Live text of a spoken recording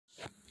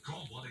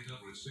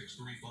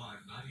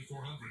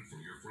1-800-635-9400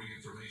 for your free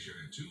information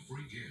and 2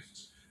 free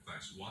gifts.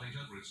 That's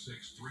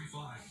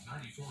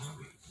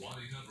 1-800-635-9400.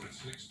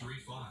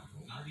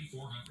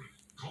 1-800-635-9400.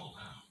 Call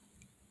now.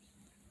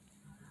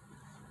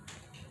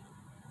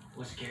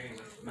 Was scary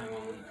with my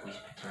mom when the police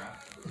picked her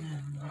up. No,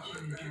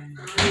 what you were trying to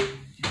do was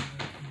get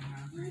away from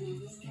robbery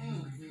and get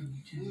away from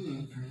your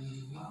children.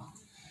 Well,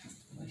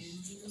 at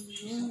least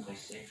she's someplace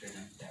safer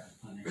than that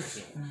planet. But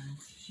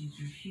she's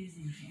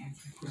refusing to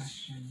answer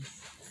questions.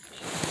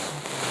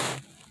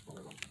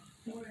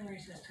 We're in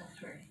recess till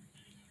 3.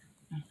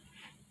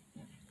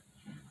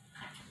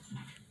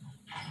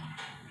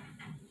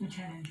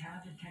 Lieutenant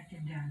Howe,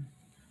 Detective Dunn.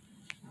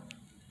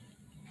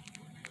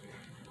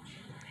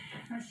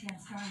 Rusty, I'm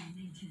sorry I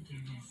need to do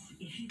this.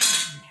 If you go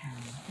to the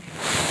county,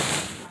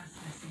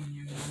 processing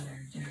your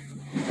mother during your...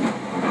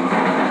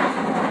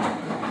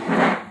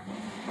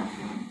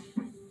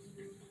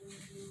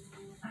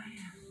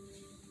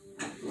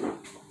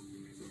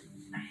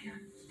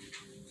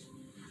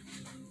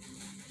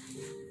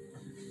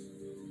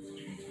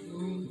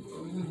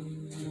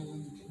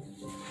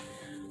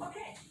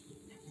 Okay.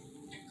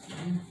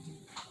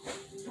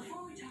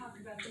 Before we talk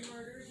about the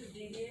murders of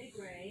DDA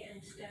Gray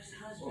and Steph's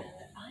husband,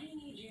 I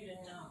need you to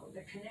know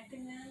that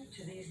connecting them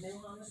to these new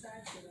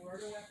homicides with a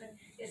murder weapon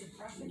is a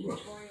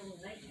prosecutorial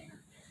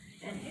nightmare.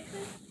 And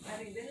Hickman,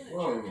 having been in a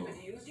church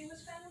with you as he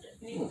was found,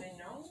 means a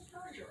known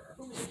perjurer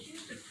who was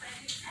accused of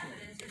planting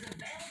evidence is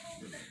available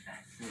to the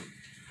defense.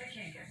 It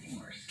can't get any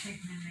worse.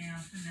 Hickman may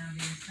also now be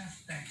a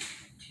suspect,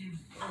 too.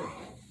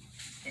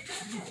 It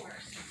does get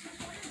worse. Since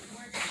when is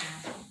Gordon an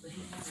asshole, but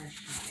he never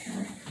shot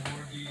Eric?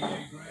 More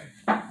DDA Gray.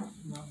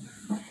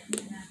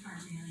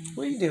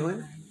 What are you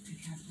doing?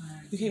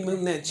 You keep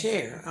moving that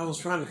chair. I was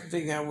trying to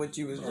figure out what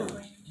you was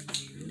doing.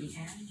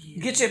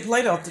 Get your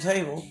plate off the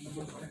table.